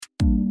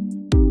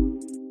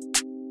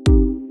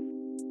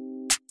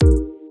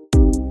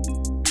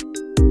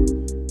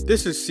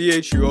This is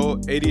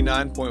CHUO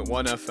 89.1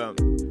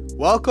 FM.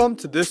 Welcome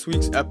to this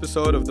week's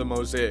episode of The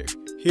Mosaic.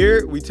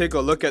 Here, we take a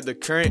look at the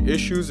current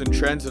issues and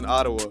trends in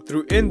Ottawa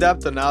through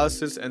in-depth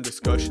analysis and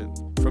discussion.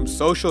 From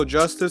social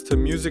justice to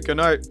music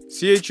and art,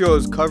 CHUO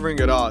is covering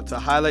it all to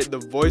highlight the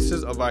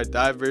voices of our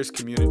diverse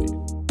community.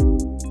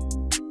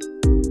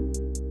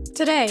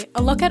 Today,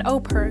 a look at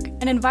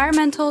OPIRG, an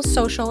environmental,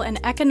 social, and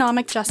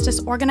economic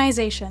justice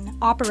organization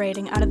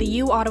operating out of the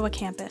U Ottawa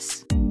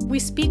campus. We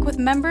speak with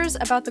members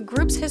about the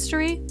group's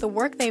history, the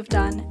work they've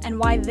done, and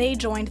why they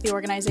joined the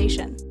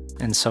organization.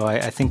 And so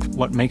I think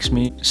what makes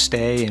me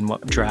stay and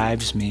what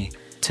drives me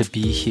to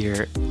be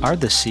here are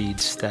the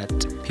seeds that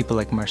people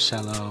like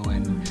Marcelo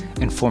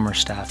and former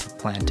staff have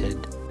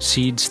planted.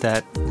 Seeds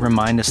that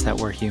remind us that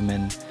we're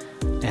human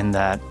and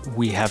that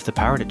we have the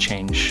power to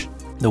change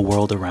the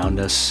world around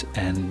us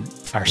and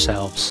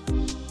ourselves.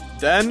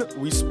 Then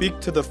we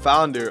speak to the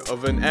founder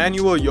of an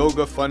annual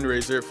yoga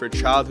fundraiser for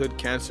childhood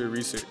cancer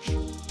research.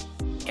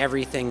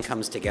 Everything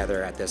comes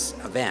together at this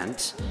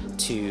event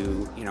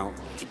to,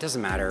 it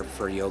doesn't matter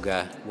for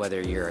yoga whether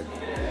you're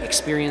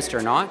experienced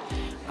or not.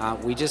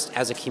 We just,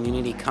 as a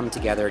community, come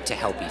together to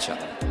help each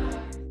other.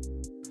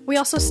 We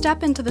also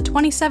step into the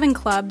 27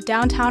 Club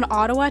downtown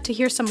Ottawa to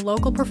hear some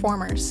local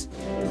performers.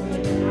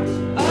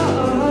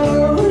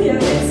 Oh, yeah,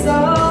 it's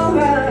all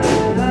right.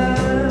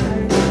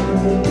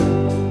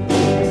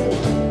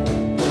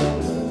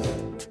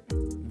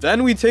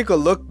 Then we take a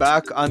look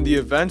back on the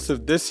events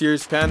of this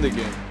year's Panda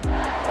Game.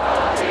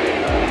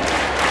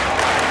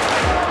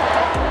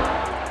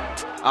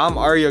 I'm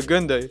Arya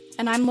Gunde.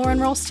 And I'm Lauren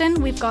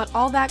Rolston. We've got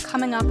all that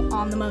coming up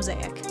on The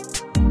Mosaic.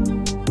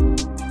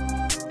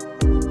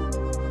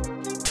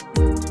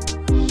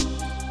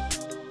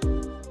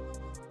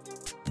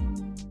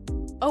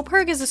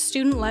 OPIRG is a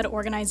student-led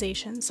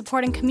organization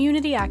supporting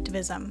community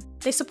activism.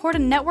 They support a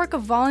network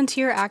of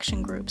volunteer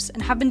action groups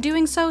and have been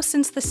doing so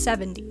since the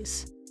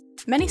 70s.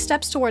 Many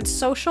steps towards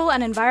social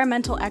and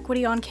environmental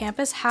equity on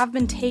campus have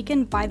been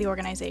taken by the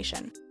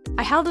organization.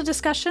 I held a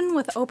discussion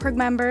with OPIRG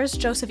members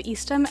Joseph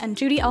Eastham and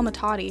Judy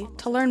Elmatati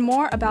to learn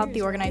more about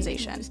the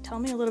organization. Just tell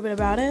me a little bit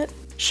about it.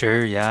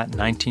 Sure, yeah.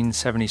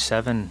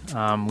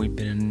 1977, we've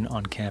been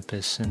on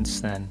campus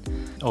since then.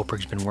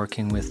 OPIRG's been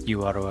working with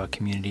U Ottawa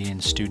community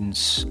and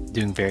students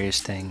doing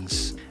various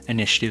things.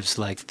 Initiatives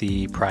like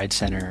the Pride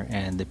Center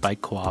and the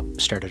Bike Co-op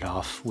started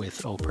off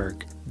with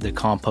OPIRG. The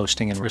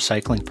composting and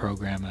recycling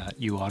program at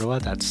U Ottawa,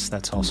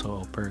 that's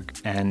also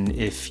OPIRG. And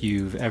if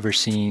you've ever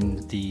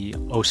seen the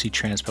OC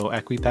Transpo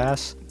Equipass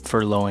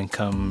for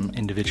low-income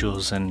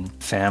individuals and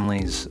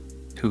families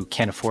who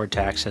can't afford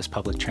to access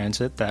public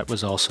transit, that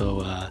was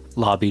also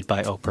lobbied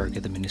by OPIRG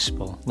at the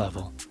municipal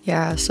level.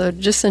 Yeah, so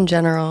just in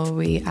general,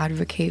 we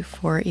advocate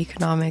for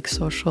economic,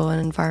 social, and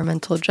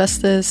environmental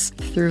justice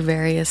through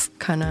various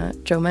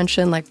Joe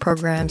mentioned, like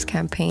programs,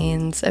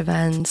 campaigns,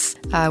 events.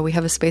 We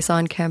have a space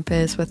on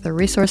campus with a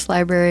resource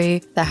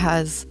library that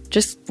has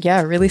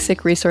really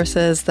sick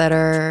resources that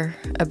are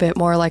a bit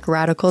more like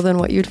radical than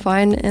what you'd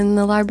find in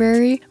the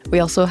library. We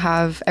also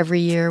have, every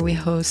year we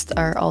host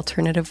our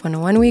Alternative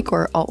 101 Week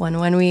or Alt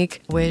 101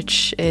 Week,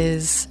 which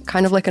is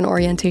kind of like an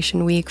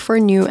orientation week for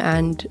new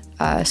and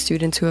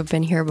students who have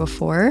been here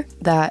before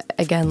that,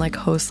 again,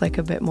 hosts a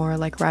bit more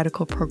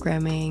radical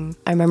programming.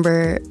 I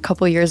remember a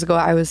couple years ago,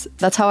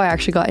 that's how I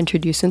actually got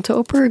introduced into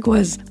OPIRG,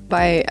 was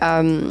by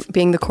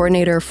being the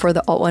coordinator for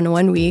the Alt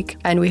 101 Week,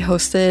 and we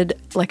hosted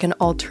an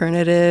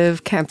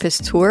alternative campus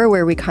tour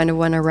where we kind of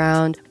went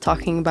around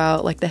talking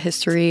about the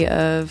history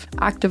of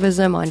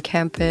activism on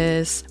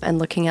campus and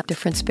looking at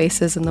different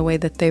spaces and the way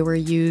that they were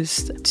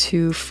used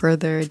to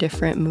further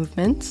different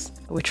movements,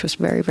 which was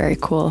very, very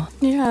cool.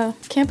 Yeah,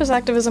 campus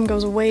activism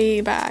goes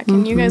way back,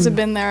 and you guys have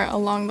been there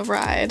along the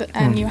ride,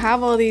 and you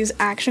have all these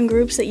action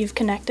groups that you've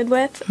connected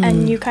with,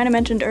 and you kind of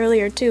mentioned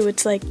earlier too,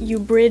 it's you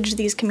bridge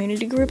these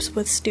community groups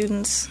with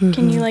students.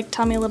 Can you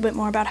tell me a little bit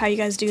more about how you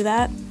guys do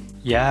that?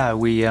 Yeah,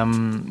 we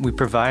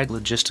provide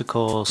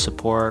logistical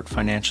support,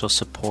 financial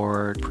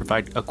support,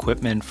 provide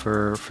equipment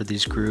for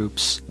these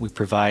groups. We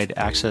provide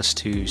access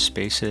to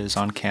spaces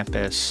on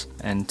campus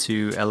and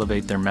to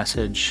elevate their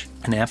message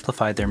and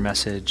amplify their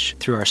message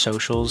through our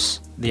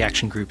socials. The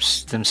action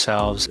groups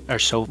themselves are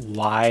so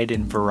wide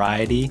in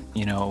variety.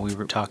 We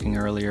were talking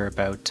earlier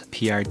about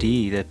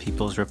PRD, the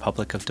People's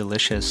Republic of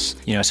Delicious.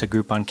 It's a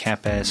group on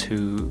campus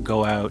who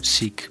go out,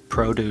 seek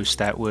produce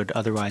that would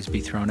otherwise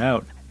be thrown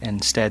out.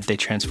 Instead, they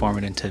transform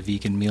it into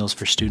vegan meals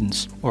for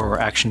students. Or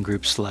action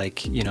groups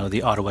like,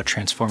 the Ottawa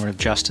Transformative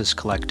Justice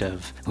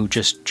Collective, who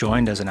just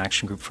joined as an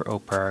action group for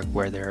OPIRG,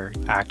 where they're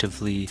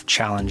actively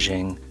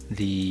challenging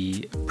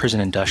the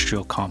prison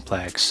industrial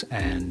complex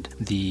and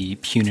the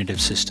punitive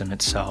system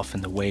itself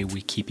and the way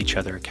we keep each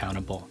other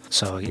accountable.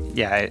 So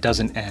yeah, it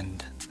doesn't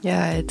end.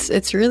 Yeah,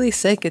 it's really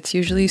sick. It's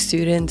usually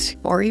students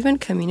or even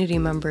community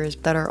members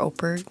that are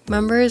OPIRG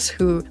members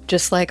who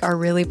just like are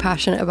really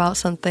passionate about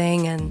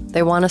something and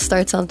they want to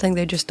start something.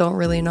 They just don't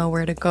really know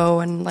where to go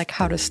and like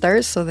how to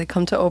start. So they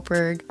come to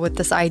OPIRG with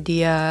this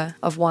idea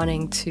of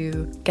wanting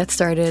to get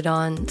started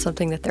on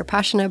something that they're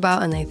passionate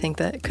about and they think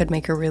that could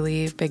make a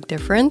really big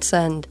difference.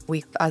 And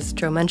we, as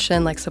Joe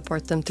mentioned, like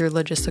support them through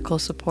logistical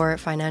support,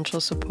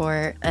 financial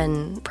support,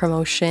 and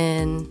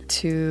promotion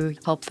to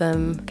help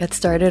them get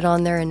started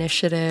on their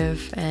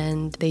initiative.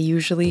 And they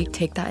usually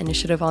take that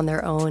initiative on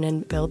their own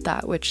and build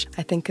that, which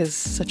I think is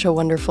such a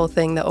wonderful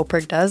thing that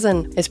OPIRG does.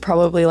 And it's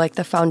probably like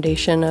the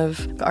foundation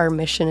of our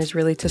mission is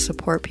really to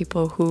support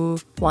people who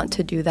want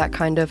to do that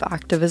kind of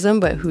activism,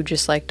 but who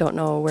just like don't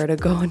know where to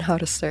go and how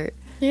to start.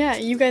 Yeah,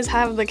 you guys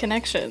have the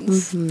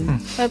connections.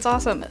 That's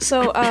awesome.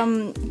 So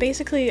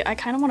basically, I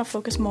kind of want to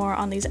focus more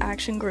on these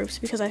action groups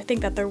because I think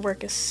that their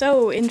work is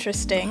so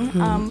interesting.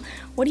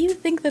 What do you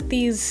think that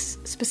these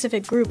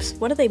specific groups,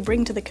 what do they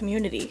bring to the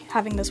community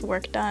having this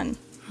work done?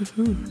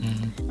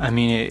 I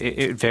mean,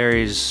 it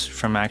varies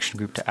from action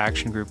group to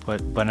action group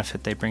what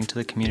benefit they bring to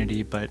the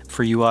community, but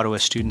for U Ottawa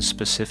students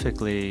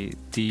specifically,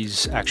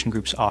 these action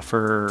groups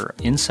offer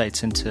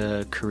insights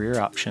into career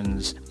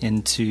options,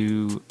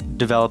 into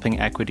developing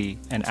equity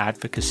and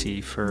advocacy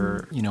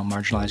for,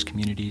 marginalized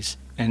communities,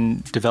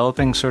 and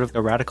developing sort of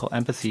a radical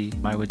empathy,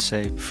 I would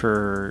say,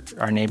 for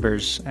our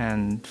neighbors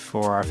and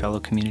for our fellow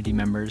community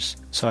members.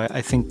 So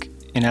I think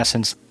in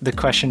essence, the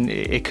question,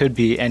 it could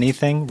be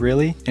anything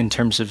really in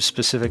terms of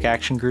specific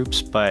action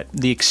groups, but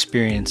the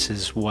experience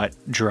is what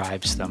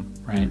drives them,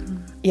 right?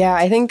 Yeah,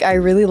 I think I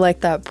really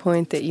like that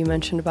point that you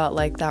mentioned about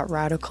like that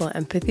radical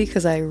empathy,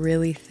 because I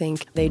really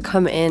think they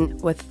come in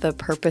with the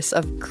purpose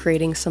of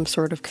creating some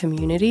sort of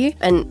community.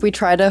 And we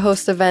try to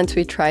host events,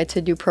 we try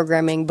to do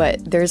programming,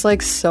 but there's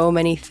like so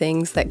many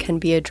things that can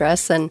be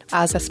addressed. And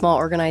as a small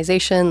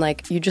organization,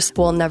 like you just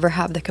will never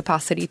have the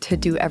capacity to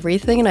do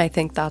everything. And I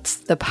think that's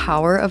the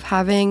power of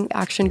having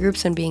action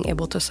groups and being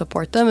able to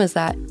support them, is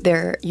that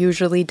they're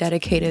usually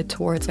dedicated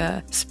towards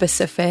a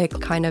specific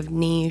kind of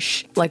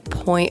niche, like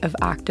point of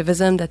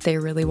activism that they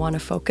really want to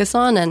focus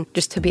on, and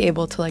just to be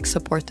able to like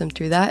support them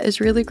through that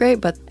is really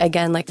great. But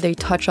again, like they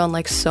touch on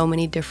like so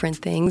many different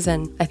things,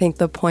 and I think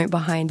the point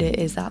behind it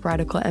is that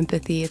radical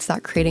empathy. It's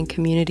that creating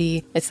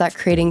community, it's that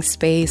creating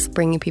space,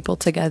 bringing people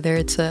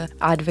together to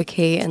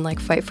advocate and like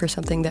fight for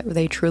something that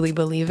they truly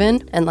believe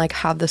in, and like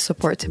have the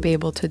support to be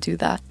able to do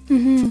that.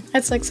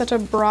 It's like such a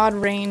broad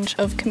range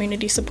of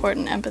community support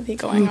and empathy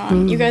going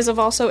on. You guys have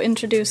also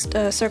introduced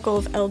a circle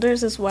of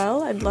elders as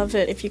well. I'd love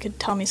it if you could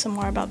tell me some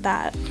more about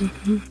that.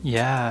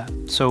 Yeah,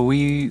 so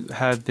we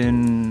have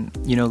been,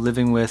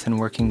 living with and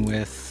working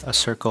with a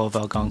circle of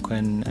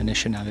Algonquin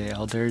Anishinaabe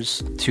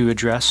elders to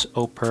address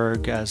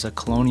OPIRG as a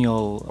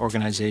colonial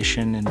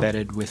organization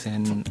embedded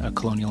within a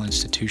colonial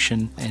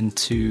institution, and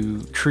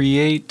to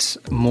create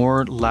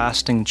more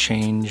lasting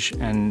change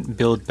and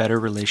build better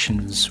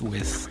relations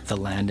with the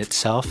land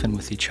itself and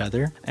with each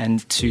other,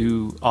 and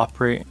to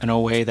operate in a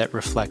way that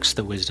reflects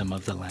the wisdom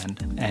of the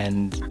land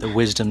and the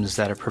wisdoms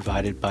that are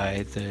provided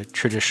by the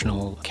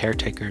traditional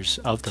caretakers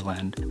of the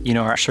land.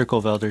 Our circle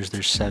of elders,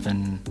 there's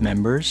 7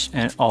 members,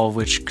 and all of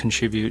which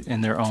contribute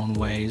in their own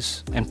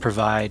ways and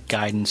provide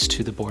guidance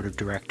to the board of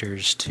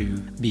directors to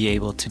be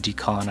able to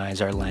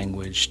decolonize our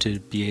language, to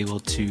be able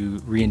to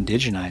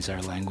re-indigenize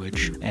our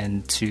language,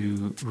 and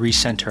to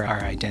recenter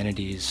our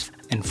identities,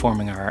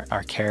 informing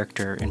our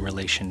character in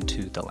relation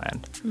to the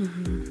land.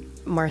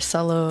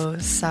 Marcelo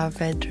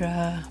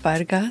Saavedra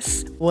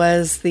Vargas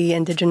was the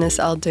Indigenous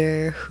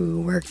elder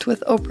who worked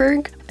with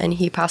OPIRG, and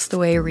he passed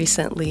away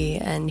recently,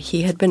 and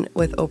he had been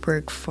with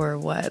OPIRG for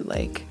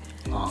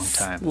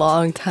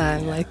long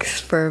time, like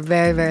for a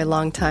very, very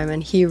long time.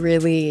 And he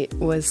really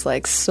was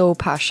like so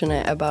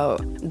passionate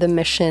about the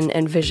mission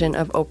and vision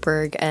of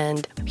OPIRG,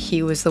 and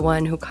he was the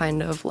one who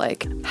kind of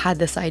like had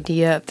this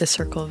idea of the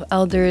circle of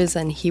elders,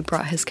 and he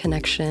brought his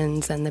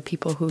connections and the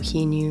people who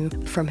he knew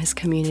from his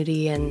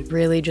community and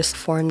really just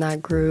formed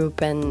that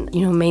group and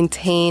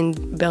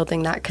maintained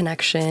building that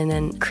connection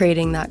and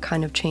creating that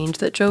kind of change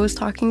that Joe was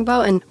talking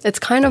about. And it's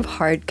kind of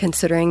hard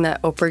considering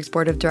that OPIRG's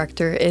board of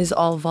director is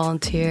all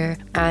volunteer,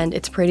 and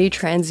it's pretty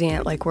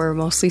transient. Like, we're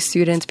mostly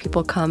students,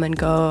 people come and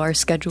go, our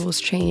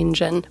schedules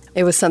change, and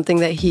it was something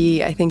that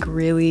he, I think,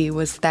 really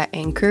was that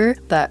anchor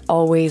that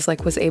always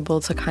like was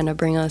able to kind of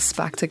bring us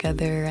back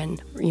together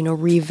and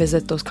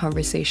revisit those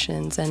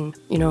conversations and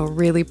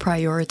really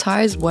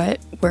prioritize what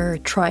we're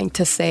trying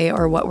to say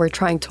or what we're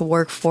trying to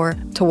work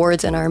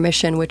towards in our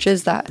mission, which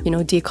is that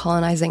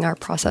decolonizing our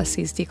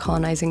processes,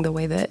 decolonizing the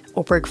way that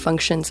OPIRG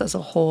functions as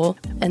a whole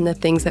and the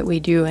things that we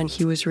do. And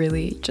he was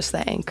really just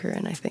that anchor,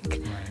 and I think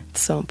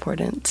it's so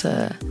important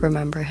to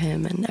remember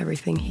him and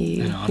everything he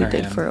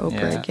did for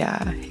OPIRG.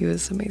 Yeah, he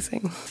was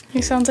amazing.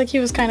 He sounds like he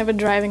was kind of a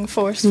driving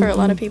force for a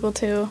lot of people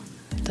too.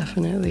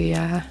 Definitely,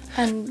 yeah.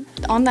 And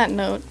on that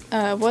note,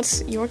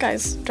 what's your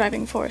guys'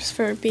 driving force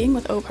for being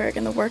with OPIRG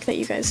and the work that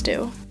you guys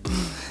do?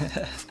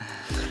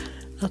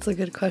 That's a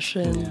good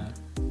question.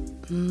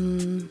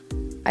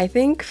 I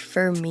think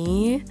for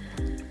me,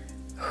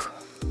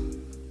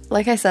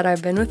 Like I said,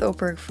 I've been with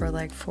OPIRG for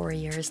like 4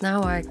 years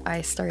now.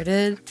 I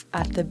started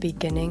at the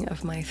beginning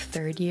of my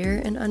 3rd year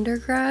in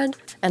undergrad,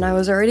 and I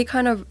was already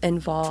kind of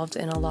involved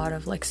in a lot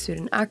of like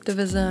student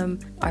activism.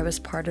 I was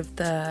part of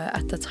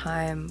at the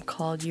time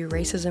called You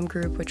Racism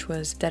group, which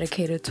was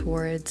dedicated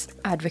towards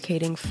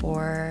advocating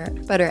for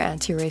better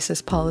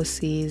anti-racist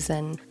policies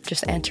and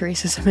just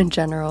anti-racism in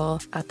general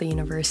at the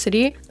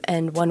university.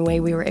 And one way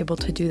we were able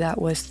to do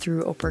that was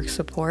through OPIRG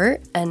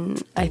support.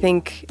 And I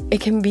think it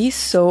can be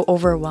so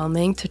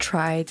overwhelming to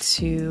try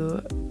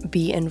to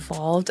be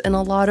involved in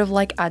a lot of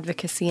like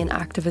advocacy and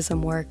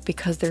activism work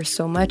because there's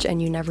so much and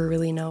you never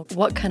really know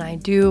what can I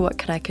do, what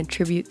can I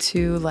contribute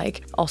to,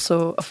 like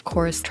also of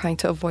course trying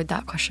to avoid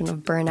that question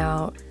of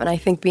burnout. And I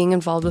think being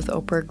involved with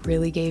OPIRG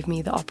really gave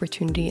me the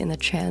opportunity and the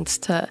chance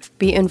to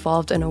be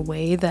involved in a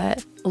way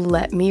that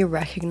let me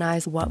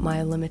recognize what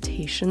my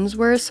limitations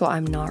were so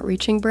I'm not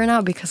reaching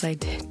burnout, because I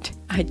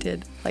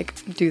did like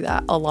do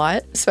that a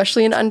lot,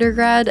 especially in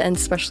undergrad and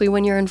especially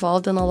when you're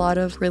involved in a lot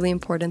of really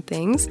important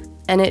things.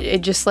 And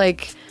it just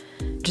like,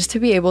 just to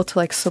be able to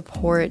like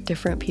support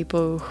different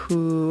people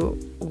who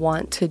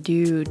want to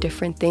do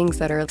different things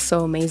that are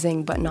so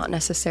amazing, but not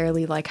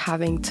necessarily like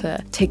having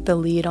to take the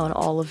lead on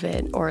all of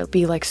it or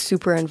be like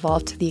super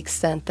involved to the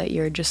extent that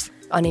you're just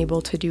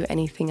unable to do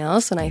anything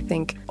else. And I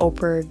think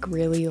OPIRG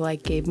really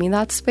like gave me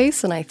that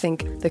space, and I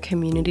think the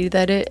community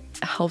that it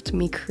helped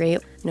me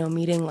create, you know,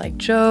 meeting like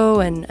Joe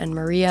and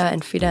Maria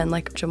and Fida and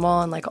like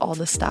Jamal and like all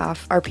the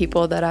staff are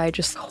people that I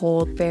just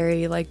hold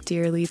very like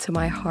dearly to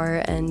my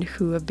heart and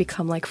who have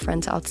become like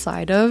friends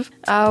outside of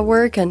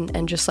work,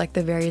 and just like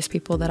the various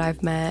people that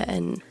I've met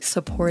and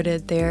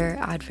supported their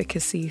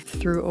advocacy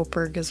through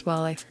OPIRG as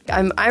well.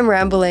 I'm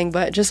rambling,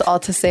 but just all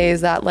to say is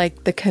that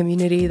like the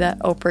community that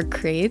OPIRG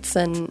creates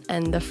and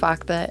the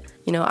fact that,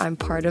 you know, I'm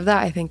part of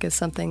that, I think is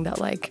something that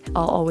like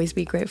I'll always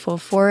be grateful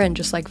for and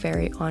just like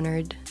very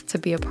honored to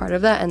be a part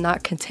of that. And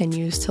that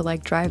continues to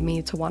like drive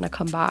me to want to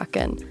come back.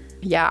 And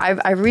yeah,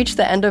 I've reached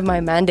the end of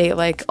my mandate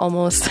like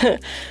almost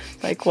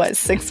like what,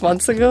 7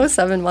 months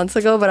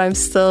ago, but I'm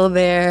still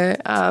there.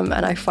 And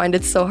I find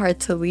it so hard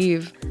to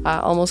leave.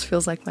 Almost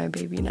feels like my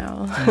baby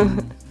now.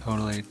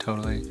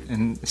 Totally.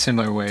 In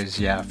similar ways,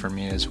 yeah, for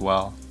me as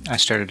well. I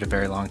started a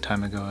very long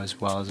time ago as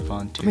well as a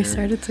volunteer. We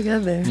started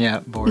together. Yeah,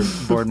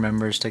 board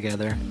members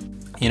together.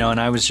 You know, and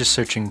I was just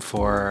searching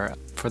for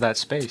that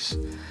space.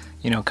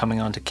 You know, coming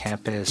onto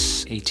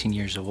campus, 18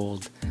 years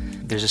old,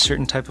 there's a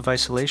certain type of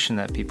isolation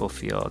that people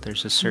feel.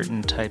 There's a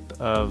certain type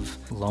of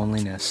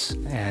loneliness,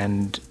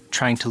 and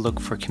trying to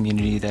look for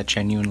community that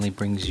genuinely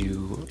brings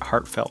you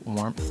heartfelt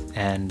warmth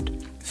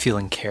and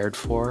feeling cared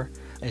for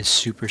is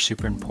super,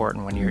 super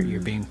important when you're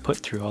being put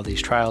through all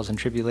these trials and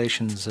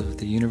tribulations of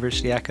the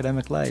university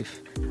academic life.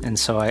 And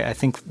so I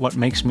think what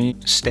makes me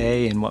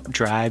stay and what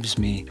drives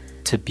me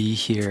to be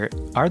here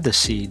are the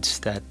seeds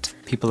that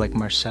people like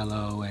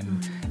Marcelo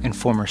and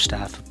former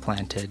staff have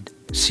planted.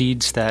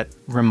 Seeds that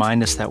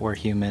remind us that we're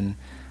human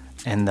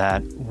and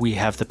that we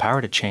have the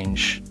power to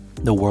change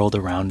the world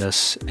around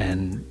us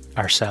and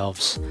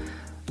ourselves.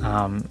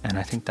 And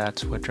I think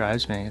that's what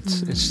drives me.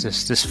 It's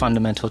just this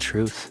fundamental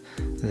truth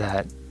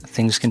that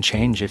things can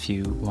change if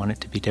you want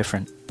it to be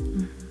different.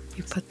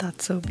 You put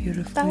that so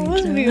beautifully. That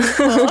was Jen.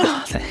 beautiful.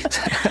 Thanks.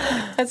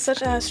 It's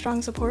such a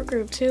strong support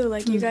group too.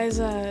 Like you guys,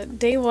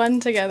 day one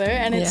together,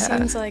 and it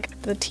seems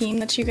like the team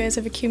that you guys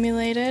have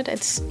accumulated.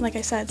 It's like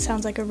I said,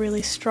 sounds like a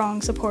really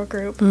strong support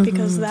group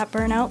because that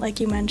burnout, like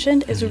you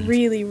mentioned, is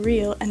really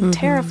real and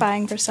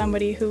terrifying for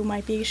somebody who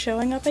might be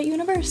showing up at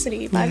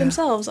university by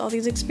themselves. All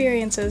these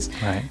experiences.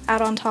 Right.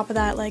 Add on top of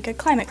that, like a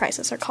climate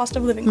crisis or cost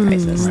of living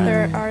crisis. Right.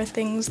 There are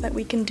things that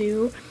we can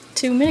do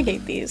to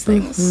mitigate these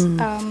things.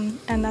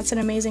 And that's an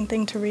amazing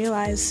thing to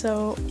realize.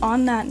 So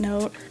on that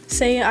note,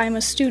 say I'm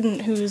a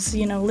student who's,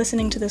 you know,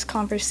 listening to this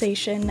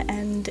conversation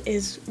and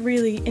is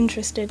really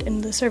interested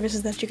in the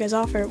services that you guys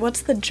offer.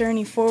 What's the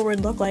journey forward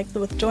look like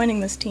with joining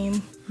this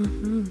team?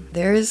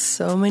 There's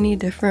so many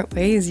different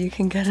ways you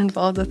can get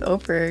involved with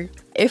OPIRG.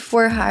 If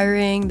we're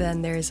hiring,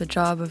 then there's a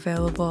job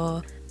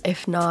available.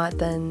 If not,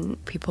 then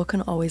people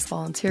can always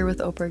volunteer with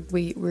OPIRG.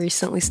 We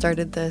recently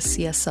started the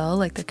CSL,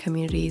 like the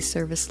Community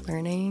Service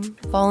Learning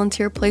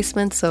volunteer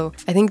placement. So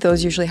I think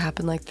those usually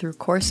happen like through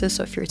courses.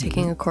 So if you're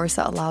taking a course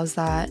that allows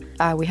that,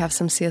 we have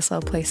some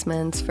CSL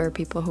placements for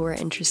people who are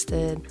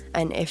interested.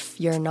 And if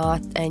you're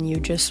not and you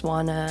just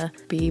want to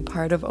be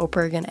part of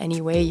OPIRG in any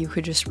way, you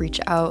could just reach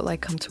out, like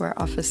come to our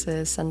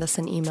offices, send us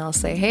an email,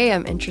 say, hey,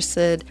 I'm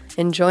interested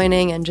in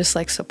joining and just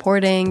like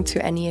supporting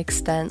to any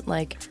extent.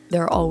 Like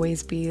there'll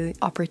always be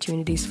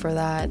opportunities for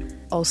that.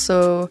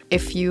 Also,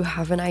 if you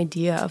have an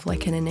idea of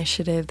like an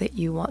initiative that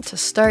you want to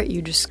start,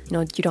 you just, you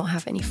know, you don't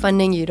have any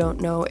funding, you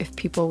don't know if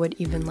people would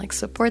even like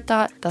support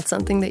that, that's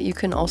something that you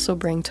can also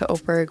bring to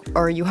OPIRG.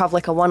 Or you have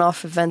like a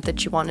one-off event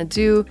that you want to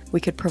do, we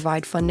could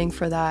provide funding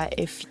for that.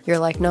 If you're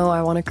like, no,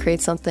 I want to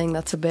create something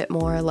that's a bit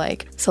more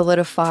like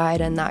solidified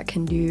and that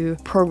can do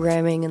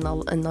programming in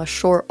the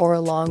short or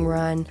long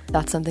run,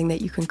 that's something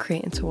that you can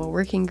create into a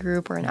working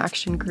group or an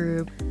action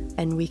group,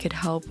 and we could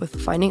help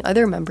with finding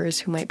other members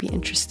who might be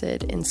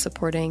interested in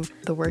supporting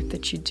the work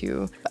that you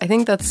do. I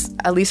think that's,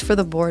 at least for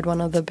the board, one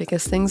of the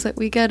biggest things that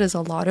we get is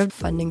a lot of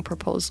funding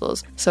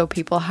proposals. So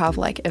people have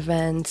like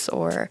events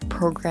or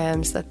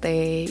programs that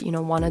they,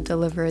 want to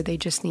deliver. They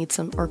just need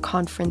some, or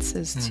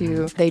conferences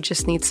too. They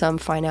just need some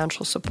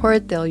financial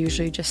support. They'll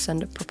usually just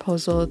send a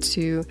proposal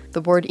to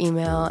the board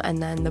email,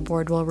 and then the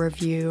board will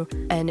review.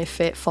 And if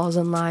it falls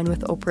in line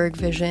with OPIRG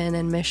vision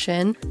and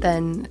mission,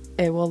 then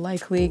it will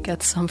likely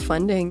get some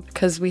funding,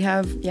 because we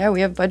have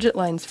budget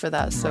lines for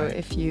that. So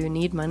if you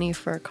need money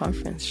for a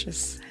conference,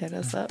 just hit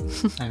us up.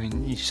 I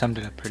mean, you summed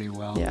it up pretty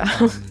well.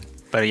 Yeah.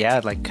 But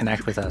yeah, like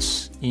connect with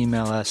us,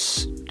 email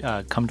us,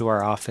 come to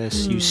our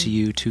office,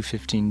 UCU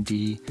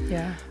 215D.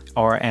 Yeah.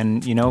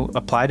 And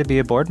apply to be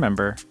a board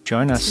member.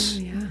 Join us.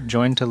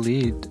 Join to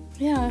lead.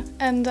 Yeah,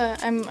 and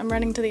I'm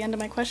running to the end of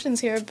my questions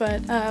here,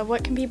 but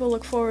what can people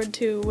look forward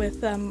to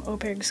with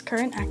OPIRG's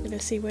current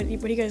activism? What are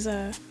you guys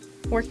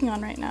working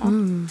on right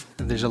now?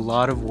 There's a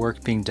lot of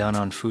work being done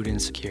on food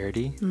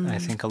insecurity. I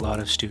think a lot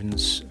of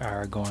students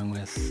are going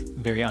with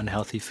very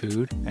unhealthy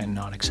food and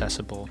not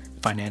accessible,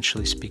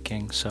 financially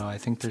speaking. So I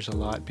think there's a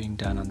lot being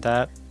done on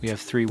that. We have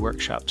 3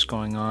 workshops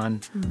going on.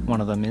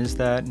 One of them is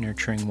that,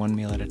 nurturing one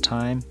meal at a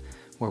time,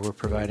 where we're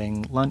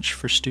providing lunch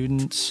for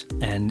students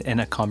and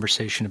a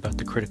conversation about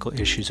the critical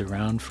issues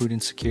around food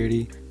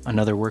insecurity.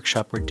 Another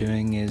workshop we're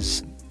doing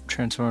is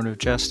Transformative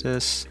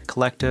Justice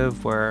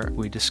Collective, where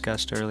we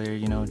discussed earlier,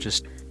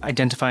 just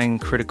identifying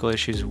critical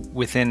issues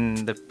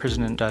within the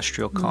prison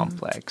industrial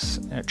complex,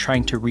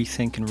 trying to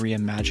rethink and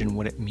reimagine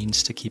what it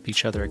means to keep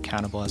each other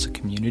accountable as a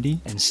community,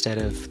 instead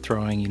of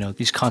throwing,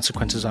 these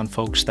consequences on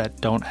folks that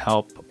don't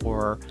help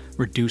or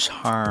reduce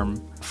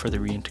harm for the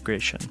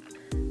reintegration.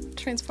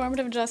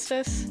 Transformative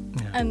justice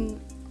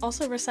and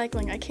also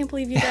recycling. I can't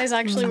believe you guys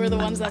actually were the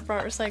ones that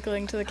brought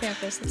recycling to the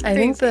campus. That's crazy. I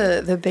think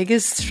the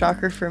biggest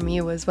shocker for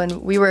me was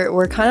when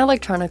we're kind of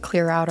like trying to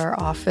clear out our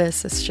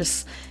office. It's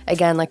just,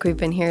 again, like we've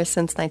been here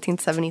since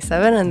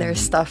 1977 and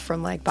there's stuff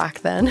from like back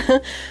then.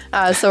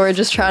 So we're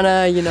just trying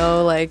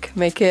to, like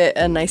make it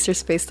a nicer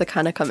space to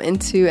kind of come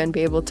into and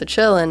be able to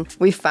chill. And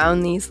we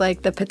found these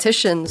like the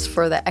petitions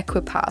for the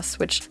Equipass,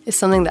 which is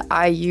something that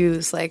I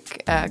used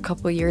like a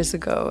couple years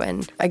ago.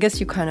 And I guess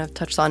you kind of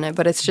touched on it,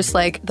 but it's just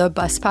like the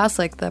bus pass,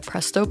 like the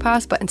Presto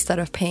Pass, but instead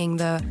of paying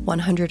the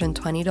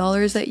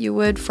 $120 that you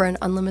would for an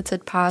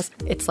unlimited pass,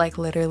 it's like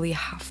literally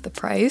half the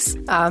price.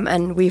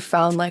 And we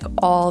found like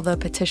all the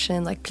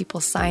petition, like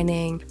people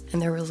signing,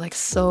 and there was like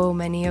so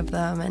many of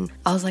them. And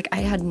I was like,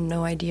 I had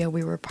no idea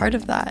we were part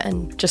of that.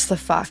 And just the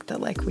fact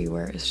that like we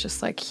were is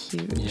just like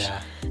huge.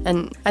 Yeah.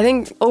 And I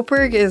think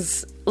OPIRG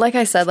is, like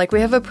I said, like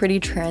we have a pretty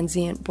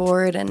transient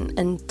board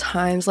and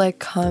times like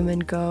come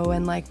and go,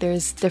 and like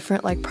there's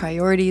different like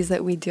priorities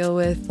that we deal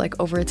with like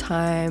over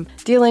time,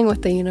 dealing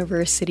with the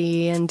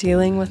university and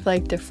dealing with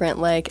like different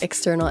like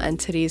external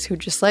entities who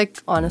just like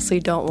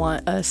honestly don't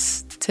want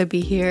us to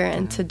be here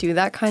and to do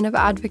that kind of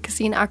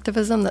advocacy and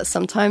activism that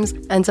sometimes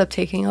ends up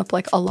taking up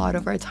like a lot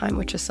of our time,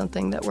 which is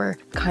something that we're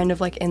kind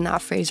of like in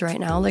that phase right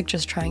now, like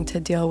just trying to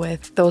deal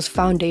with those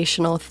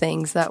foundational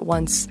things that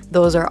once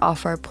those are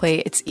off our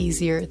plate, it's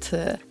easier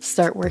to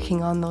start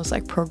working on those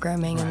like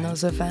programming and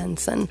those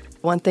events. And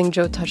one thing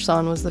Joe touched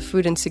on was the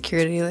food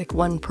insecurity. Like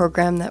one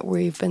program that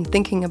we've been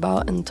thinking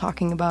about and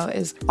talking about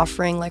is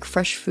offering like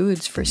fresh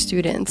foods for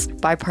students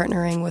by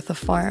partnering with a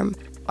farm.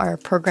 Our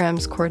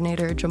programs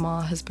coordinator,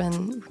 Jamal, has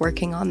been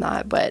working on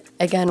that. But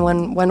again,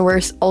 when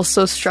we're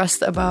also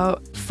stressed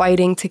about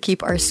fighting to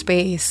keep our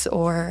space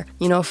or,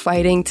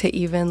 fighting to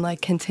even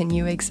like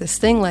continue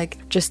existing,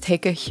 like just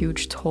take a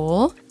huge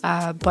toll.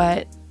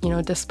 But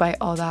despite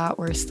all that,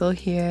 we're still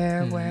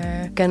here.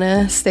 We're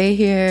gonna stay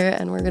here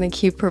and we're gonna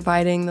keep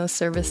providing those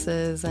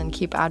services and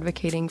keep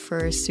advocating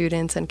for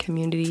students and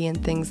community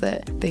and things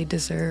that they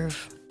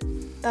deserve.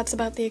 That's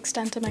about the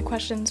extent of my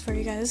questions for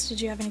you guys.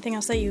 Did you have anything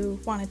else that you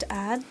wanted to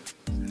add?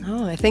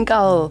 No, I think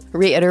I'll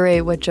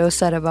reiterate what Joe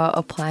said about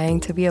applying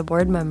to be a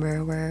board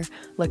member. We're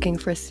looking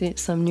for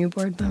some new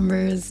board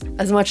members.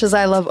 As much as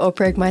I love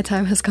OPIRG, my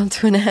time has come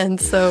to an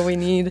end, so we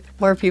need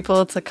more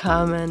people to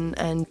come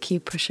and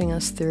keep pushing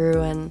us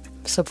through and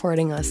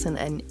supporting us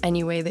in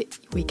any way that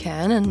we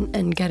can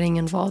and getting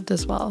involved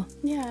as well.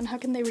 Yeah, and how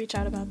can they reach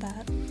out about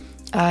that?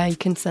 You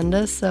can send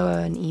us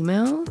an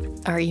email.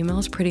 Our email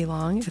is pretty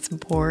long. It's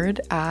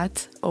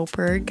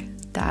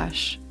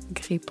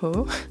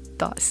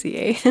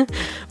board@opirg-gripo.ca.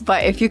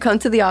 But if you come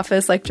to the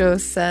office, like Joe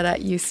said,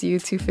 at UCU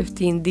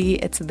 215D,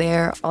 it's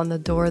there on the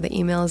door. The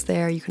email is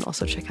there. You can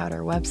also check out our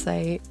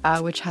website,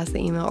 which has the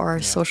email, or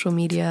our social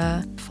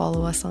media.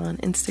 Follow us on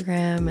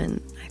Instagram, and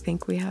I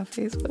think we have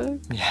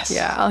Facebook. Yes.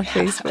 Yeah, on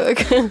Facebook.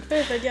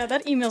 Perfect. Yeah,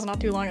 that email's not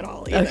too long at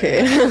all either.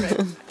 Okay.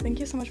 Thank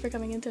you so much for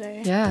coming in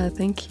today. Yeah,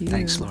 thank you.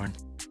 Thanks, Lauren.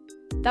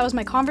 That was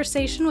my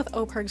conversation with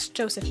OPIRG's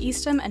Joseph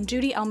Eastham and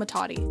Judy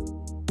Elmatati.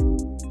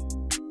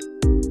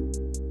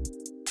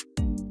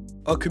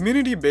 A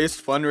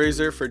community-based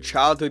fundraiser for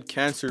childhood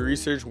cancer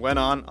research went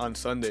on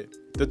Sunday.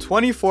 The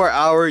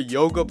 24-hour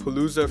Yoga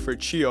Palooza for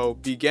CHIO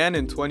began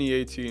in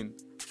 2018.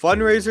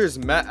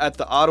 Fundraisers met at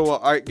the Ottawa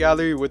Art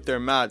Gallery with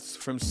their mats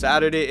from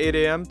Saturday 8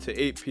 a.m. to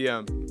 8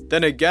 p.m.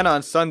 Then again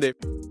on Sunday,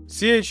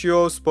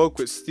 CHUO spoke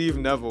with Steve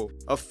Neville,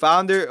 a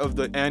founder of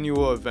the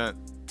annual event.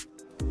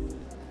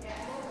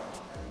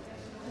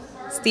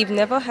 Steve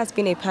Neville has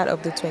been a part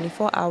of the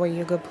 24-hour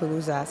Yoga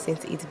Palooza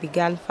since it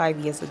began 5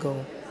 years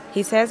ago.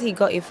 He says he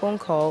got a phone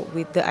call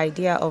with the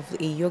idea of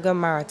a yoga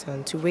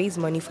marathon to raise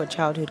money for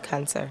childhood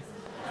cancer.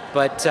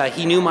 But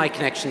he knew my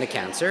connection to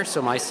cancer,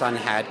 so my son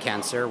had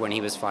cancer when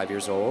he was 5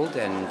 years old,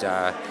 and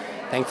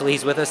thankfully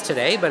he's with us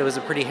today, but it was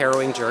a pretty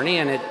harrowing journey,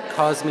 and it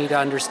caused me to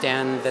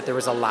understand that there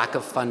was a lack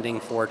of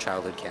funding for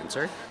childhood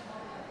cancer.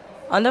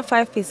 Under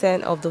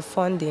 5% of the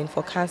funding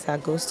for cancer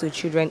goes to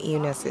children's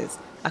illnesses,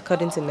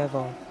 according to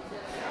Neville.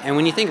 And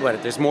when you think about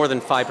it, there's more than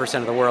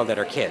 5% of the world that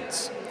are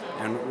kids.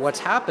 And what's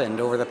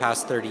happened over the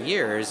past 30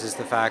 years is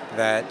the fact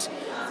that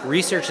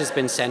research has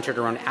been centered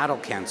around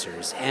adult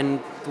cancers.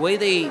 And the way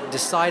they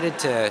decided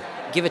to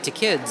give it to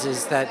kids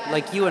is that,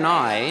 like you and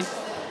I,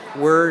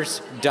 we're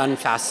done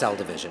fast cell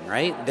division,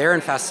 right? They're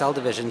in fast cell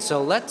division,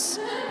 so let's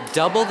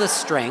double the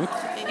strength,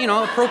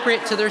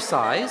 appropriate to their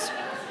size,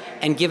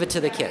 and give it to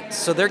the kids.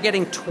 So they're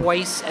getting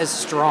twice as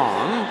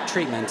strong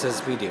treatment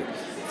as we do.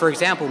 For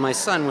example, my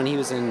son, when he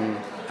was in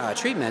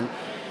treatment,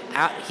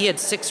 he had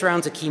 6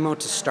 rounds of chemo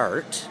to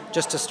start,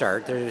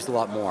 there's a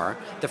lot more.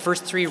 The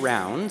first 3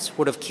 rounds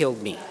would have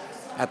killed me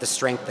at the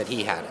strength that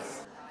he had it.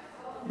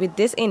 With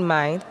this in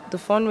mind, the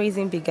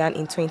fundraising began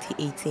in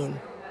 2018.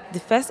 The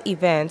first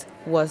event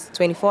was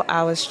 24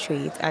 hours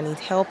straight, and it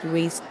helped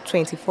raise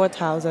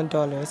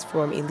 $24,000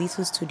 from a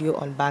little studio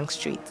on Bank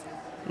Street.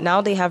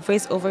 Now they have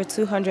raised over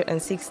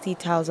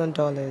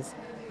 $260,000.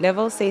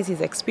 Neville says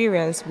his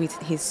experience with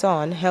his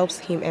son helps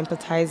him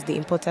empathize the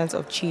importance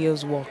of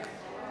CHUO's work.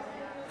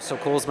 So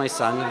Cole's my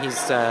son.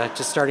 He's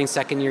just starting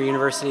second-year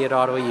university at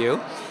Ottawa U.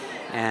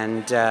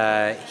 And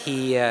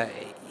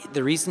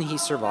the reason he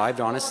survived,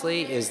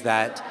 honestly, is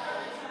that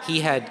he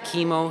had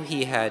chemo,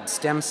 he had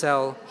stem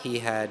cell, he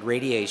had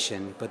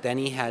radiation, but then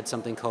he had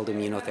something called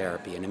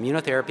immunotherapy. And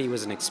immunotherapy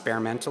was an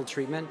experimental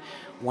treatment,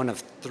 one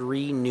of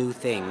 3 new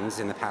things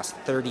in the past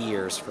 30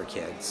 years for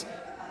kids.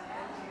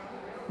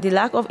 The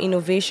lack of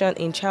innovation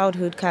in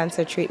childhood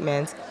cancer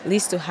treatments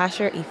leads to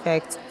harsher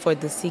effects for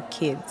the sick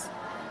kids.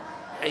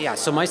 Yeah,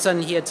 so my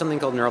son, he had something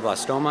called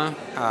neuroblastoma.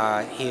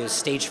 He is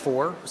stage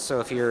 4.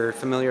 So if you're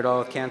familiar at all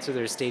with cancer,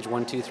 there's stage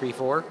 1, 2, 3,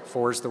 4.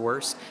 4 is the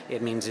worst.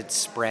 It means it's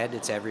spread,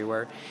 it's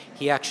everywhere.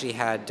 He actually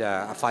had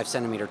a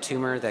 5-centimeter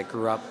tumor that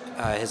grew up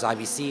his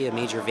IVC, a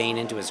major vein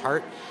into his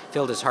heart,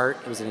 filled his heart,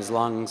 it was in his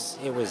lungs,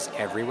 it was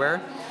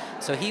everywhere.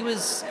 So he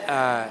was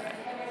a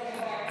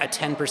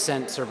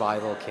 10%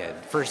 survival kid.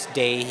 First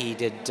day he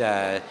did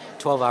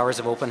 12 hours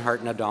of open heart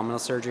and abdominal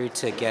surgery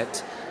to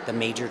get the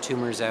major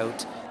tumors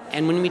out.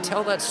 And when we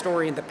tell that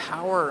story and the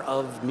power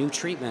of new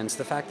treatments,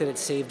 the fact that it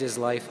saved his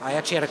life, I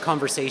actually had a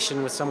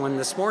conversation with someone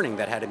this morning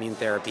that had immune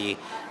therapy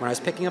when I was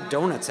picking up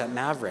donuts at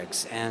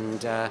Mavericks.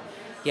 And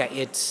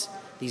it's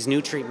these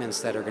new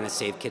treatments that are going to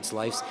save kids'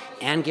 lives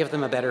and give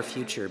them a better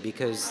future,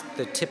 because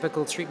the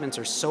typical treatments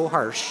are so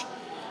harsh.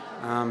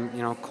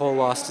 Cole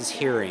lost his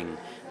hearing.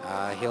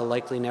 He'll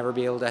likely never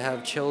be able to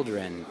have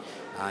children.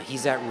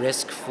 He's at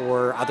risk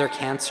for other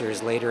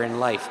cancers later in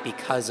life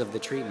because of the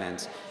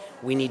treatments.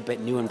 We need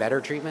new and better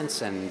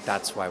treatments, and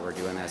that's why we're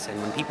doing this. And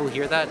when people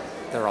hear that,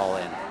 they're all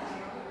in.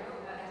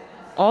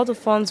 All the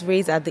funds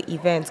raised at the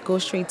event go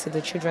straight to the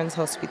Children's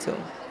Hospital.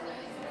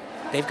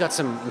 They've got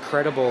some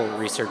incredible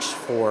research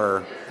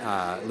for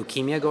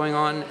leukemia going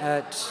on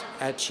at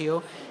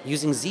CHUO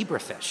using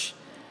zebrafish.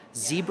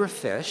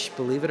 Zebrafish,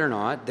 believe it or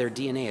not, their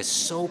DNA is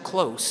so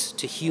close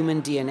to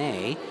human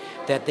DNA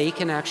that they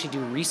can actually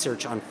do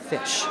research on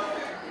fish.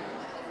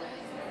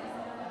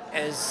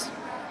 As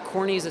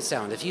corny as it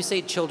sounds, if you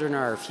say children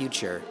are our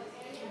future,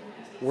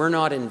 we're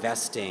not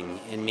investing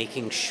in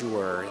making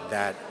sure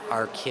that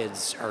our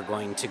kids are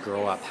going to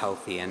grow up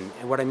healthy. And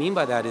what I mean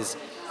by that is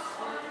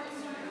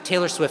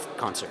Taylor Swift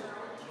concert,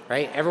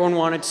 right? Everyone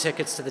wanted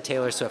tickets to the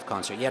Taylor Swift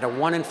concert. You had a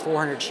 1 in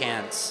 400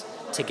 chance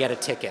to get a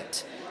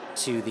ticket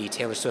to the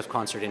Taylor Swift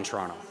concert in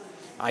Toronto.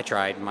 I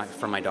tried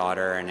for my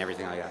daughter and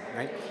everything like that,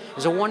 right?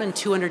 There's a 1 in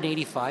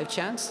 285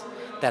 chance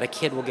that a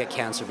kid will get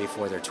cancer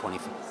before they're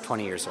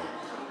 20 years old.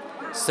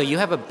 So you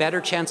have a better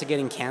chance of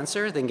getting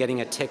cancer than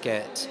getting a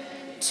ticket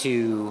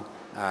to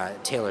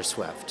Taylor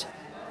Swift.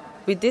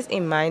 With this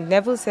in mind,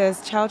 Neville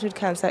says childhood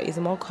cancer is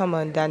more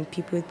common than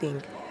people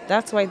think.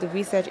 That's why the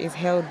research is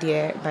held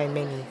dear by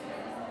many.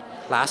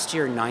 Last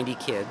year, 90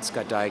 kids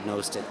got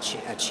diagnosed at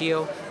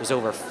CHUO. There's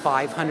over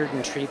 500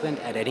 in treatment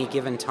at any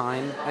given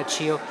time at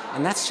CHUO,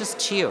 and that's just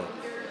CHUO.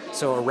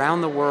 So around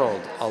the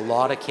world, a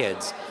lot of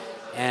kids,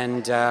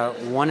 and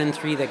 1 in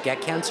 3 that get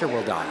cancer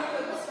will die.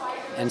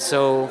 And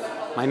so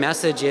my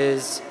message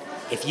is,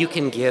 if you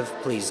can give,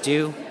 please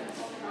do.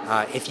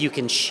 If you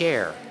can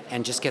share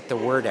and just get the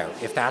word out,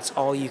 if that's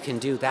all you can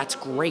do, that's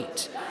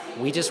great.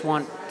 We just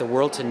want the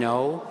world to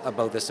know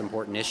about this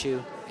important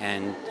issue,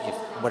 and if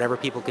whatever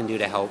people can do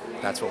to help,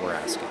 that's what we're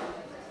asking.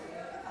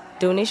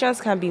 Donations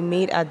can be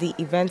made at the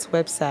event's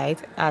website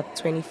at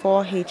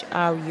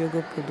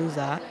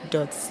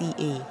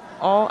 24hryogapadooza.ca.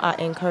 All are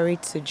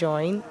encouraged to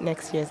join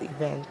next year's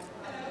event.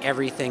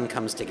 Everything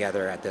comes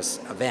together at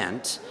this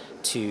event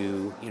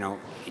to,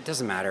 it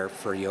doesn't matter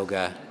for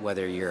yoga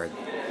whether you're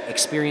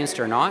experienced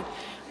or not.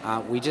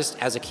 We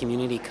just, as a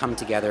community, come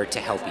together to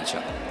help each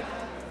other.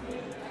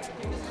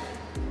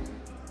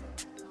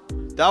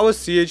 That was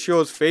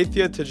CHUO's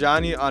Faithia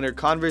Tajani on her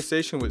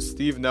conversation with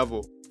Steve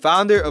Neville,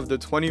 founder of the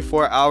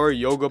 24-hour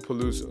Yoga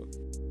Palooza.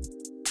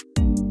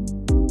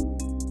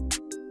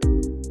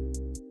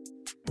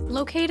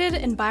 Located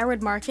in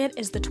Byward Market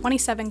is the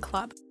 27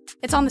 Club.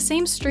 It's on the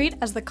same street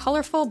as the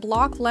colorful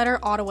block letter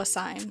Ottawa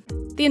sign.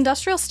 The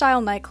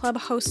industrial-style nightclub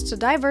hosts a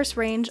diverse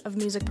range of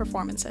music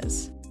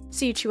performances.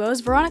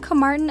 CHUO's Veronica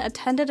Martin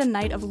attended a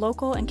night of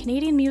local and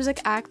Canadian music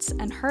acts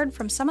and heard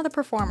from some of the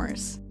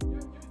performers.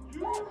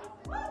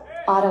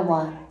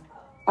 Ottawa,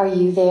 are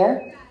you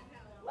there?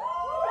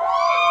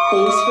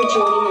 Thanks for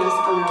joining us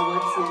on our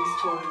What's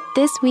Next tour.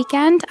 This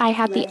weekend, I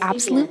had the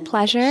absolute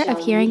pleasure of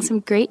hearing some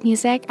great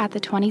music at the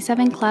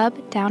 27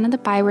 Club down in the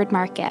Byward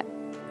Market.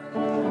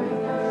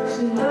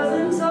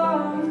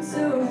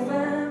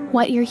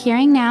 What you're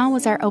hearing now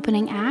was our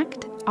opening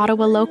act,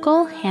 Ottawa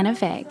local Hannah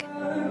Vig.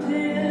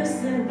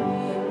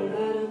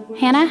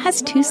 Hannah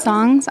has 2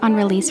 songs on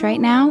release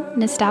right now,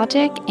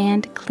 Nostalgic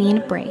and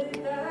Clean Break.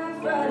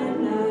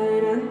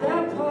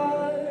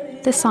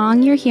 The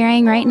song you're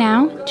hearing right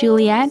now,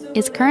 Juliet,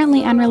 is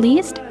currently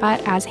unreleased,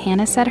 but as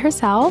Hannah said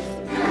herself...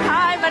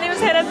 Hi, my name is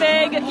Hannah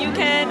Vig. You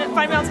can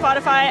find me on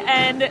Spotify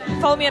and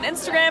follow me on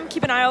Instagram.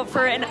 Keep an eye out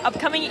for an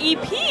upcoming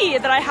EP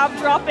that I have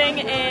dropping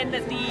in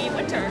the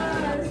winter.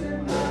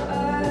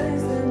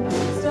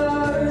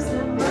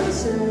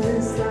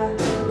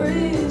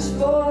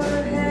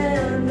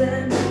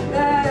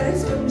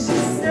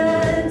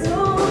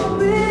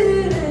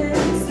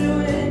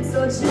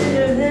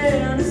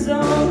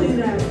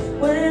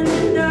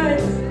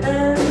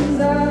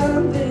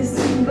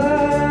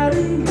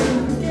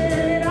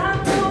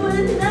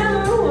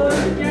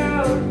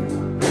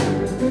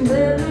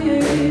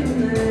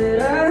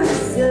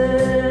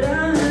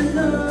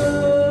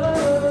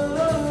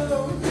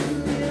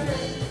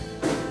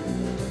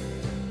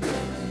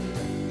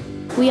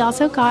 We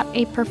also got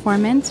a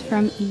performance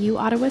from U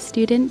Ottawa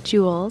student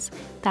Jules,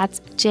 that's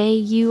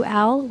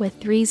J-U-L with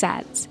 3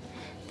 Zs.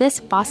 This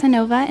bossa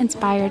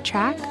nova-inspired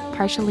track,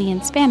 partially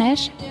in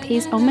Spanish,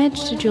 pays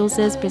homage to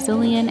Jules's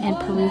Brazilian and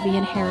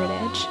Peruvian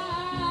heritage.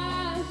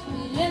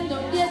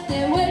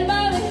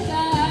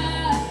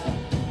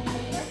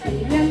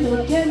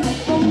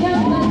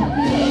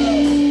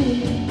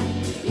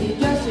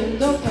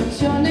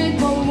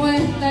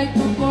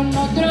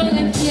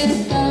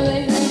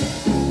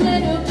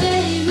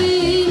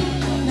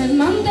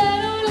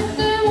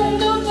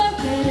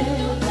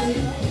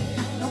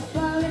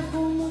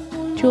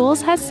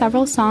 Jules has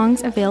several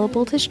songs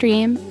available to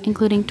stream,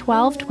 including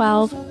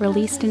 1212,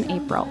 released in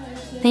April.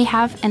 They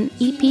have an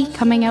EP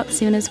coming out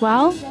soon as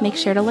well. Make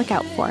sure to look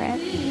out for it.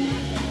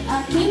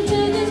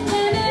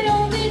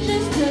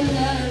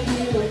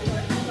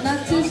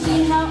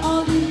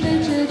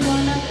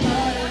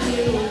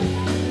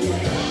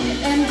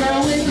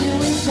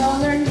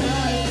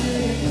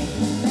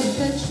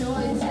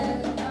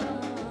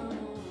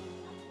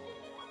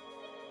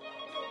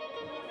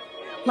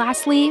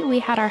 Lastly, we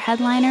had our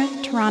headliner,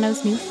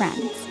 Toronto's New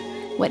Friends.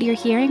 What you're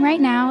hearing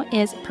right now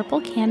is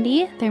Purple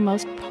Candy, their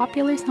most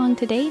popular song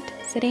to date,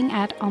 sitting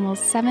at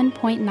almost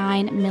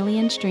 7.9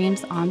 million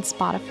streams on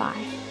Spotify.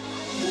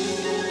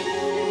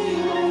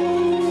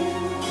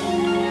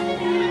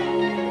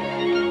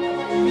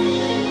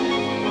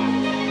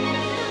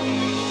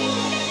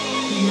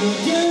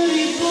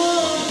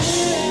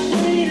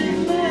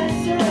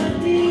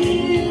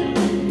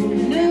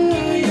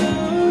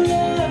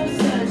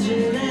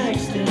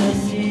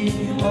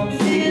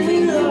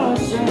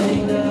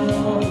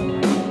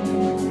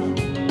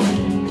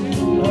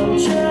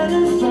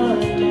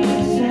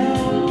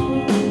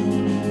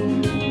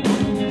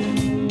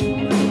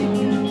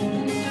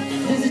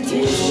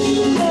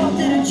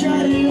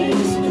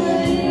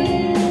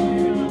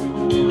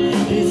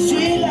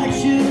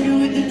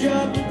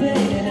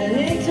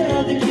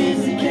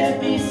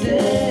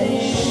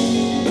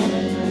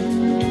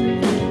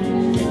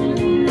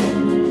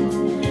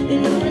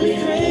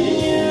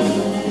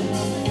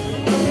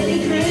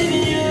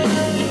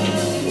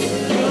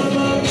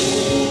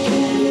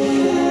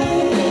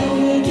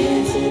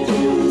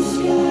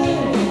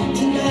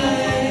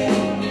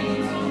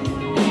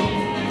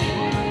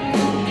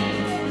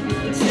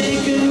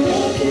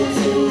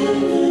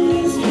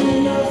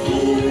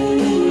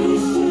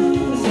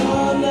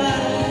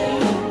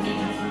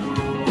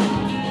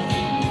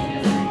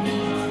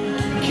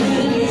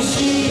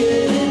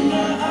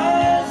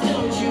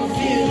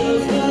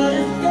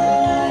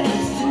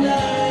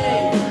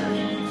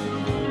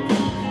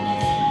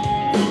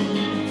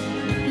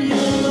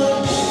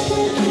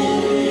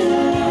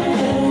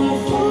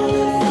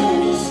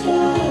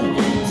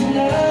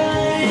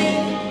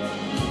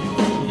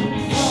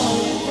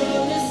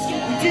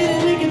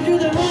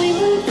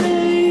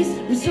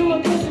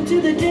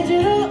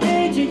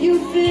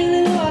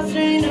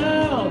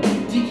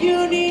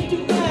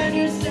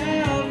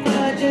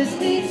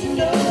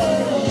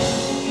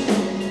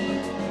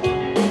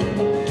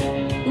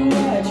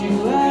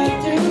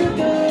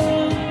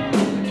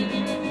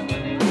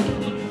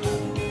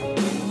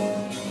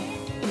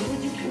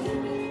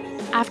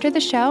 After the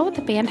show,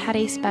 the band had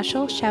a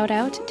special shout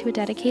out to a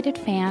dedicated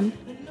fan.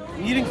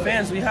 Meeting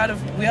fans, we had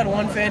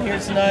one fan here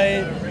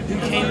tonight who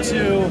came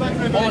to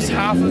almost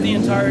half of the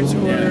entire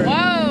tour.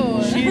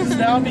 Whoa! She's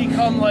now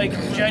become like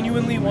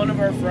genuinely one of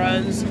our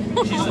friends.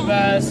 She's the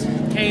best.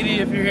 Katie,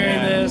 if you're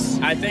hearing this,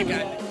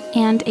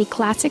 And a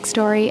classic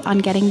story on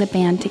getting the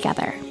band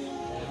together.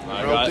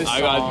 I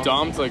got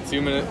dumped like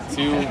 2 minutes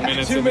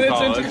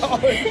into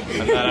college.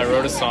 And then I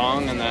wrote a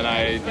song, and then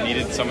I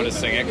needed someone to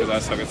sing it because I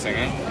suck at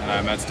singing. And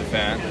I met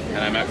Stefan, and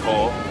I met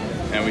Cole,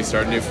 and we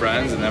started new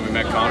friends, and then we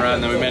met Conrad,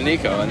 and then we met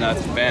Nico, and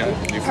that's the band.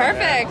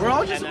 Perfect. we're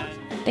all just...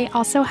 They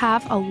also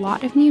have a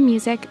lot of new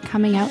music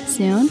coming out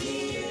soon.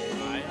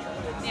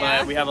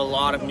 But we have a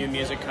lot of new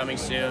music coming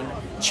soon.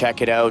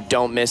 Check it out.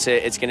 Don't miss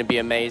it. It's going to be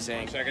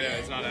amazing. Check it out.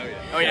 It's not out yet.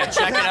 Oh yeah,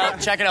 check it out.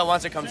 Check it out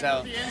once it comes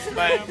out.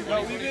 But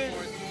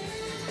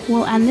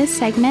We'll end this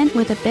segment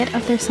with a bit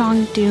of their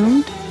song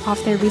Doomed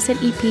off their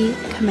recent EP,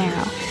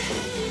 Camaro.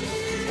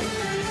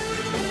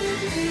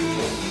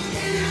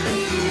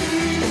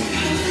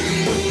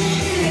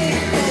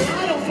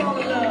 I don't fall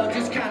in love,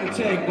 just kind of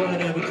take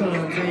whatever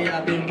comes. Hey,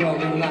 I've been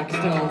rolling like a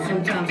stone.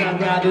 Sometimes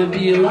I'd rather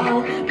be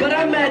alone. But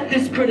I met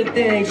this pretty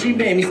thing. She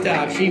made me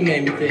stop, she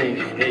made me think.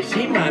 Hey,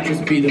 she might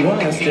just be the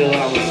one. Still,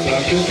 I was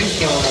stuck with this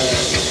one.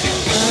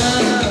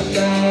 I'm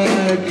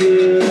not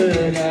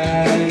good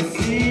at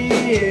serious,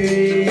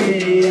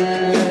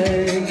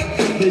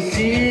 but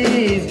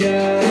she's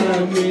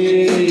got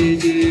me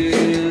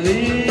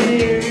delirious.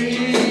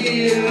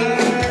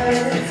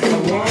 I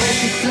want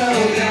you so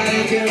that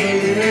I'm gonna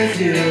lose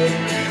you.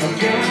 I'm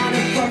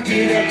gonna fuck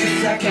it up just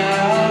like I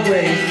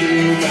always do.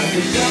 But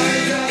the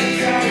sorry,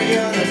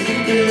 on a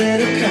stupid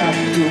little cop.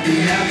 You'll be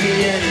happy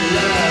and in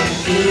love.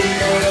 You'll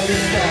know the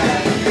style.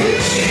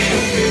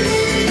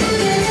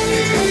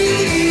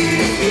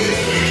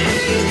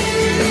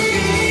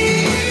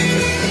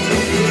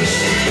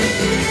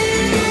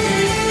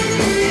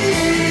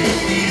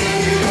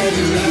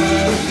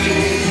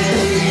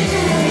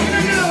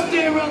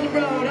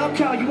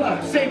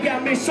 Say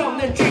got me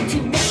something, drink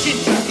too much in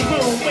just the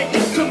room. Wake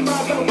up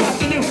tomorrow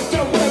afternoon.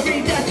 Don't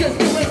worry, that's just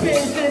doing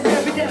business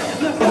every day.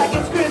 Looks like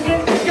it's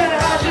Christmas. Gotta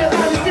hide your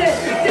understand.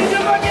 Did you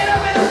fucking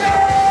up in the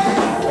bed?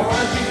 I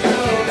want you so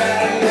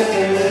bad.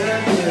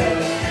 I'm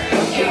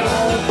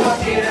gonna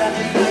fuck it up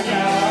just like I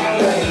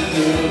always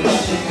do. But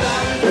the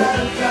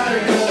I'm sorry,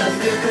 cause I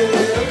still a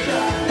little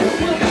shy.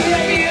 We'll be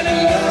at the end of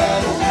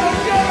love.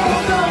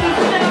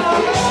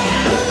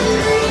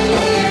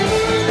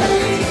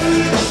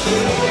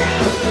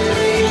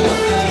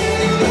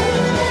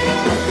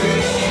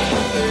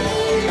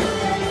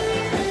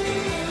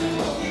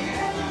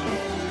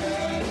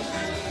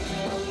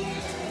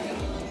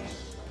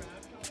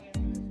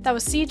 That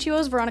was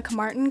CHUO's Veronica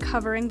Martin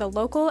covering the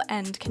local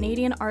and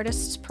Canadian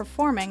artists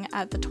performing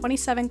at the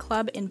 27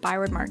 Club in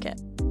Byward Market.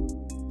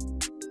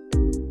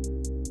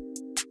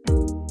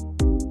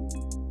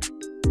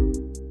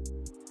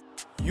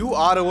 U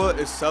Ottawa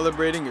is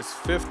celebrating its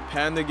 5th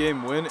Panda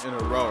Game win in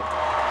a row.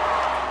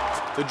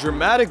 The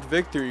dramatic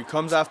victory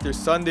comes after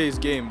Sunday's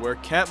game where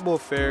Campbell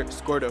Fair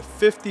scored a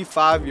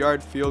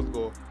 55-yard field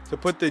goal to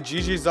put the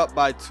GGs up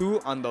by 2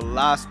 on the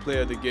last play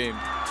of the game.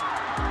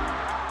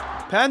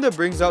 Panda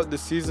brings out the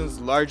season's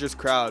largest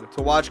crowd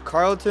to watch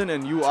Carleton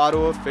and U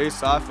Ottawa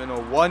face off in a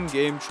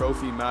one-game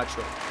trophy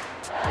matchup.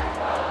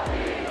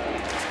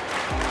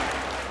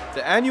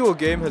 The annual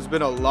game has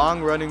been a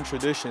long-running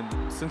tradition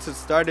since it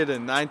started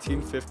in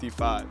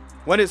 1955.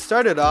 When it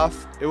started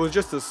off, it was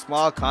just a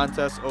small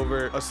contest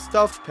over a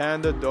stuffed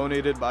panda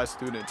donated by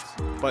students.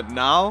 But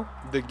now,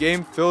 the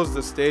game fills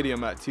the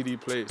stadium at TD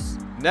Place.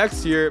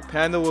 Next year,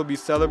 Panda will be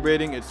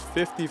celebrating its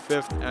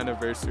 55th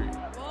anniversary.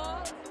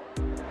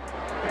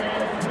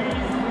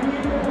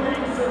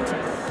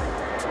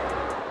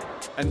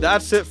 And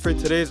that's it for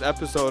today's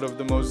episode of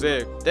The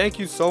Mosaic. Thank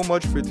you so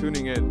much for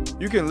tuning in.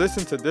 You can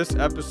listen to this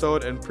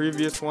episode and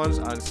previous ones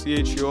on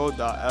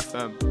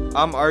chuo.fm.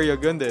 I'm Arya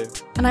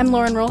Gunde. And I'm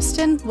Lauren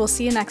Rolston. We'll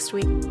see you next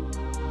week.